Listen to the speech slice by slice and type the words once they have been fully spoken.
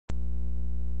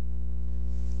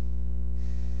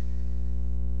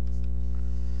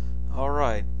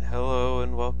Alright, hello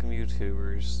and welcome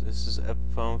YouTubers. This is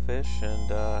Epiphone Fish,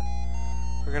 and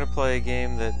we're gonna play a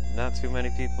game that not too many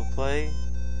people play.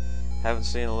 Haven't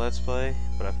seen a Let's Play,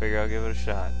 but I figure I'll give it a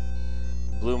shot.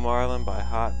 Blue Marlin by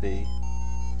Hot B.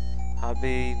 Hot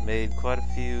B made quite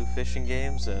a few fishing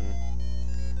games, and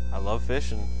I love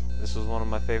fishing. This was one of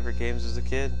my favorite games as a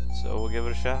kid, so we'll give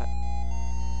it a shot.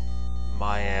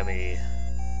 Miami.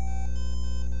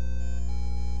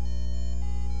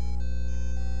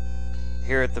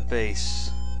 Here at the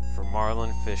base for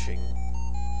marlin fishing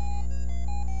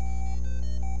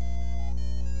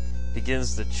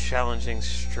begins the challenging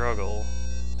struggle.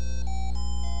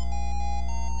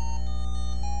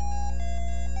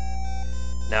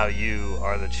 Now you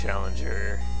are the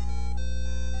challenger.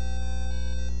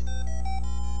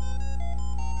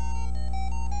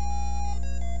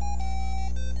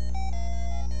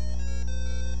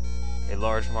 A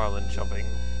large marlin jumping.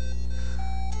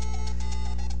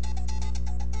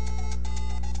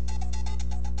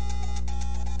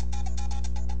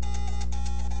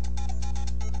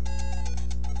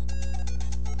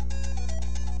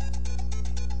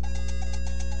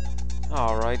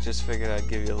 Alright, just figured I'd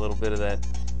give you a little bit of that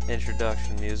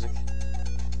introduction music.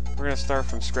 We're gonna start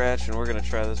from scratch and we're gonna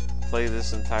play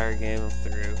this entire game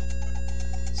through.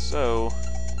 So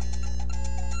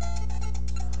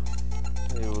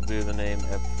maybe we'll do the name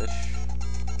Epfish.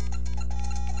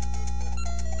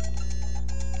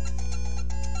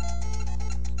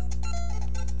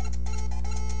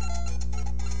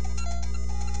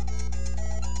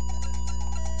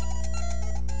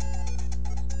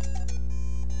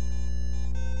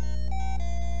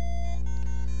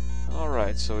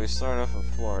 Alright, so we start off in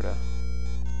Florida.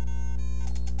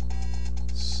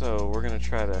 So we're gonna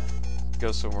try to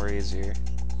go somewhere easier.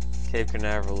 Cape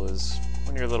Canaveral is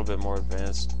when you're a little bit more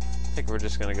advanced. I think we're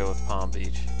just gonna go with Palm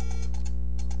Beach.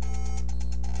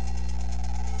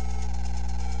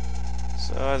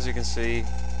 So as you can see,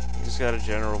 you just got a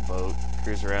general boat.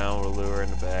 Cruise around with a lure in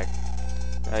the back.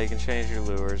 Now you can change your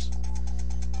lures.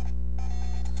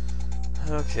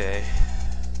 Okay.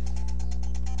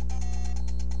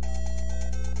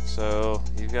 So,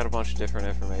 you've got a bunch of different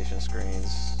information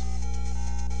screens.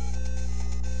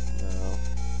 No.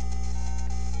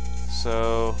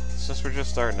 So, since we're just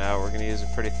starting out, we're going to use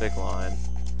a pretty thick line.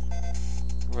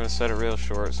 We're going to set it real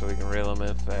short so we can reel them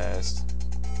in fast.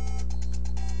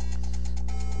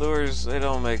 Lures, they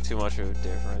don't make too much of a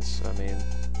difference. I mean,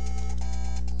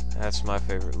 that's my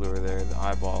favorite lure there, the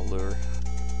eyeball lure.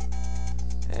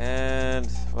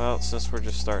 And, well, since we're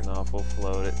just starting off, we'll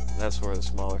float it. That's where the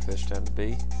smaller fish tend to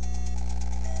be.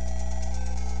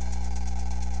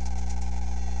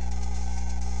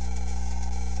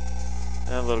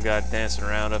 That little guy dancing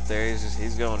around up there,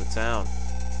 he's going to town.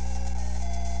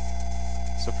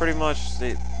 So pretty much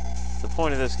the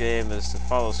point of this game is to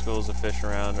follow schools of fish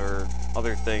around, or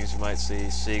other things you might see,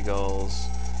 seagulls.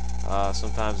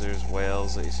 Sometimes there's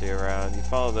whales that you see around. You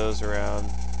follow those around,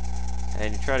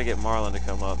 and you try to get marlin to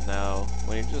come up. Now,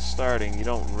 when you're just starting, you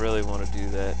don't really want to do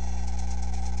that.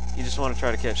 You just want to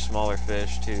try to catch smaller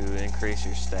fish to increase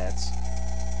your stats.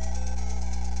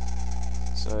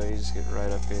 So you just get right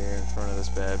up here in front of this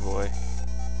bad boy.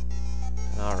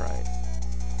 Alright.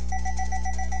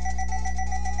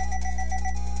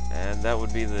 And that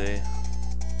would be the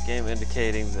game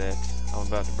indicating that I'm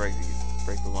about to break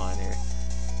the line here.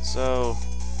 So,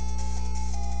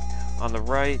 on the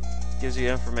right, gives you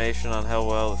information on how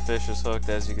well the fish is hooked.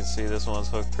 As you can see, this one's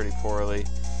hooked pretty poorly.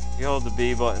 If you hold the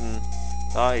B button,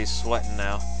 oh, he's sweating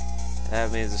now.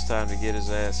 That means it's time to get his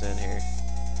ass in here.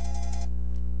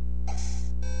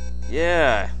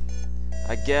 Yeah,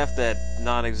 I gaffed that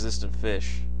non-existent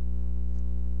fish.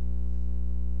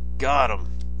 Got him.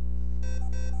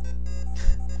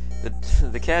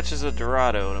 The catch is a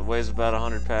Dorado and it weighs about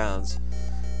 100 pounds.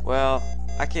 Well,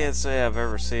 I can't say I've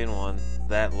ever seen one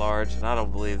that large, and I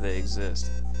don't believe they exist.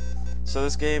 So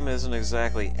this game isn't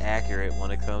exactly accurate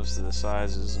when it comes to the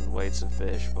sizes and weights of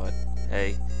fish, but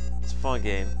hey, it's a fun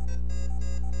game.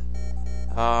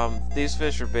 These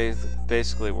fish are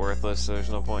basically worthless, so there's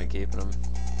no point in keeping them.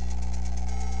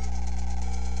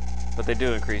 But they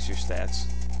do increase your stats.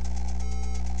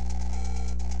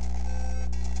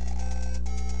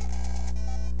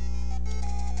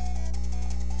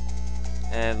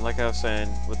 And like I was saying,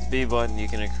 with the B button you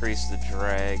can increase the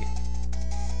drag.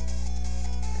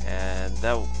 And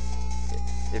that,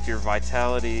 if your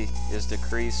vitality is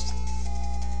decreased,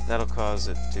 that'll cause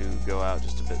it to go out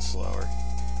just a bit slower.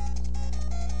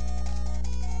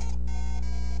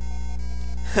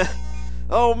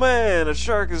 Oh man, a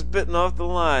shark is bitten off the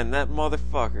line, that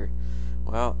motherfucker.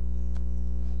 Well,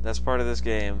 that's part of this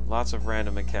game. Lots of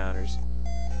random encounters.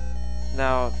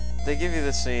 Now, they give you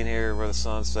this scene here where the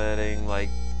sun's setting, like,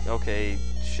 okay,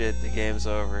 shit, the game's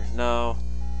over. No,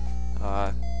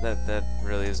 that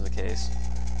really isn't the case.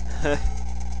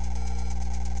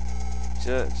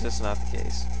 Just not the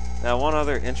case. Now, one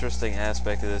other interesting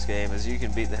aspect of this game is you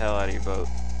can beat the hell out of your boat.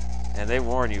 And they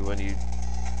warn you when you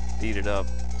beat it up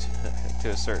to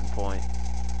a certain point.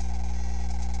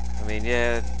 I mean,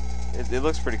 yeah, it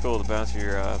looks pretty cool to bounce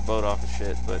your boat off of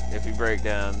shit, but if you break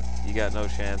down, you got no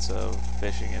chance of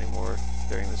fishing anymore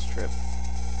during this trip.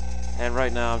 And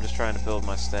right now, I'm just trying to build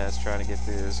my stats, trying to get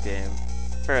through this game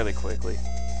fairly quickly.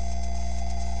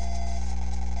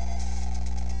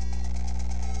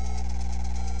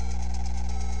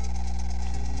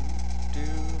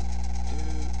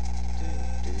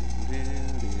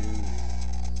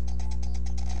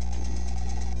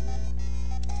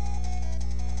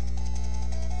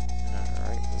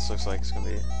 This looks like it's gonna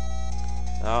be.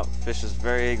 Oh, fish is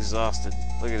very exhausted.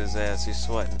 Look at his ass, he's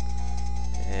sweating.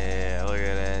 Yeah, look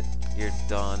at that. You're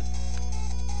done.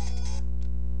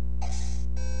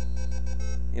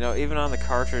 You know, even on the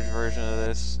cartridge version of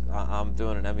this, I'm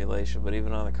doing an emulation, but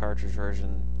even on the cartridge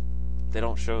version, they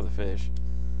don't show the fish.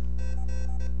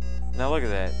 Now look at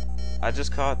that. I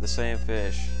just caught the same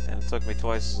fish, and it took me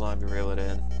twice as long to reel it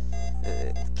in.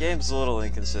 The game's a little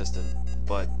inconsistent,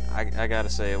 but I gotta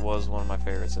say it was one of my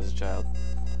favorites as a child.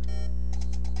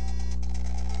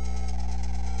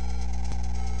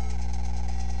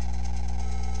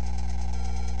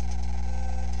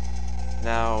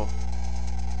 Now,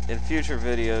 in future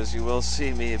videos, you will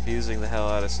see me abusing the hell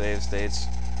out of save states.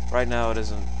 Right now, it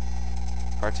isn't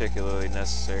particularly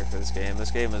necessary for this game.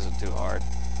 This game isn't too hard.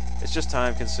 It's just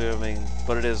time consuming,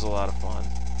 but it is a lot of fun.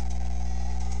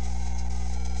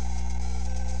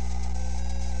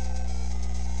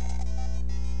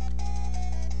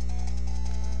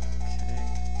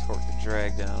 Okay, torque the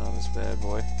drag down on this bad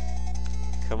boy.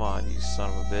 Come on, you son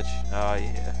of a bitch. Oh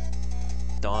yeah.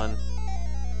 Done.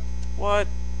 What?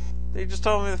 They just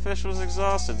told me the fish was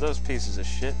exhausted. Those pieces of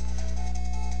shit.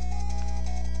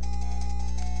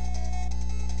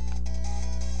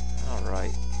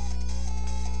 Alright.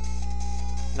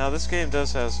 Now this game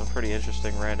does have some pretty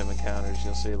interesting random encounters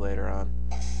you'll see later on.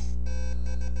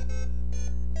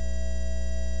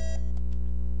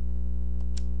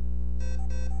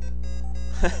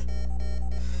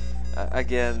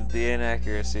 Again, the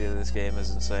inaccuracy of this game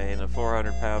is insane. A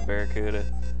 400-pound barracuda.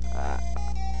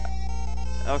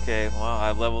 Okay, well,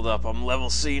 I leveled up. I'm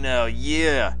level C now.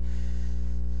 Yeah!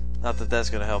 Not that that's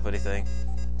gonna help anything.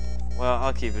 Well,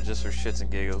 I'll keep it just for shits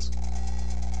and giggles.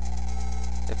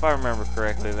 If I remember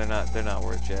correctly, they're not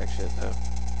worth jack shit though.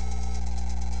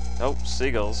 Oh,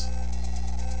 seagulls.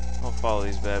 I'll follow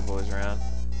these bad boys around.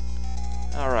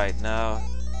 Alright, now,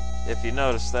 if you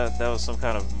notice, that was some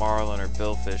kind of marlin or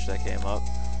billfish that came up.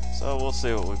 So we'll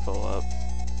see what we pull up.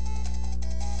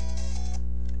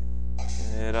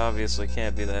 It obviously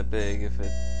can't be that big if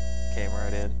it came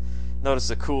right in. Notice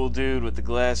the cool dude with the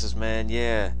glasses, man.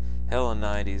 Yeah, hella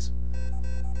 90s.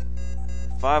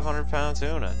 500-pound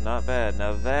tuna, not bad.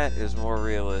 Now that is more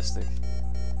realistic.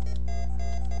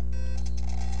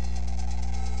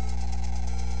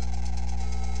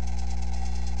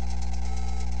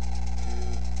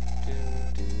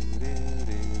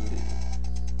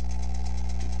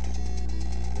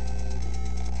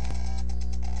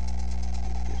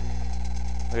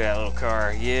 Look at that little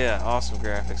car. Yeah, awesome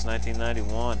graphics.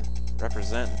 1991.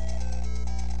 Representing.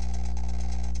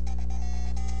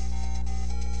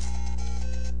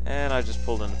 And I just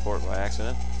pulled into port by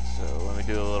accident. So let me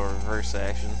do a little reverse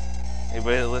action.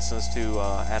 Anybody that listens to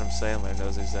Adam Sandler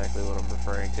knows exactly what I'm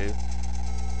referring to.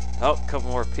 Oh, a couple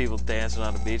more people dancing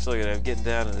on the beach. Look at them getting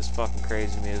down to this fucking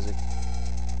crazy music.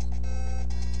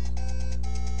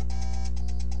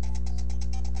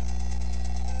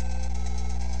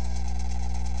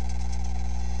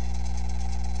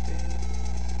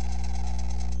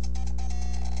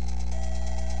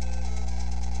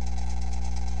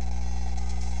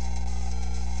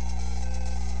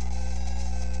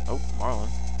 Oh, Marlin.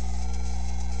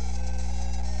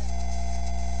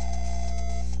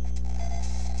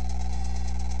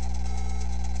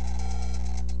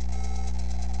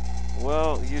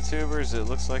 Well, YouTubers, it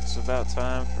looks like it's about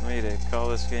time for me to call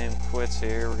this game quits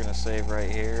here. We're going to save right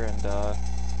here, and,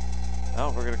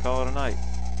 well, we're going to call it a night.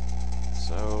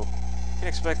 So, you can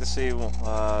expect to see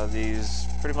these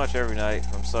pretty much every night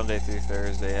from Sunday through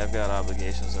Thursday. I've got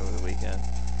obligations over the weekend.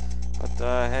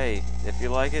 But, hey, if you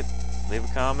like it, leave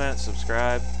a comment,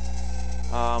 subscribe.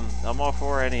 I'm all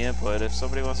for any input. If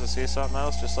somebody wants to see something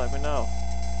else, just let me know.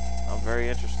 I'm very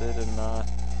interested in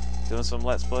doing some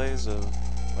Let's Plays of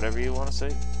whatever you want to see.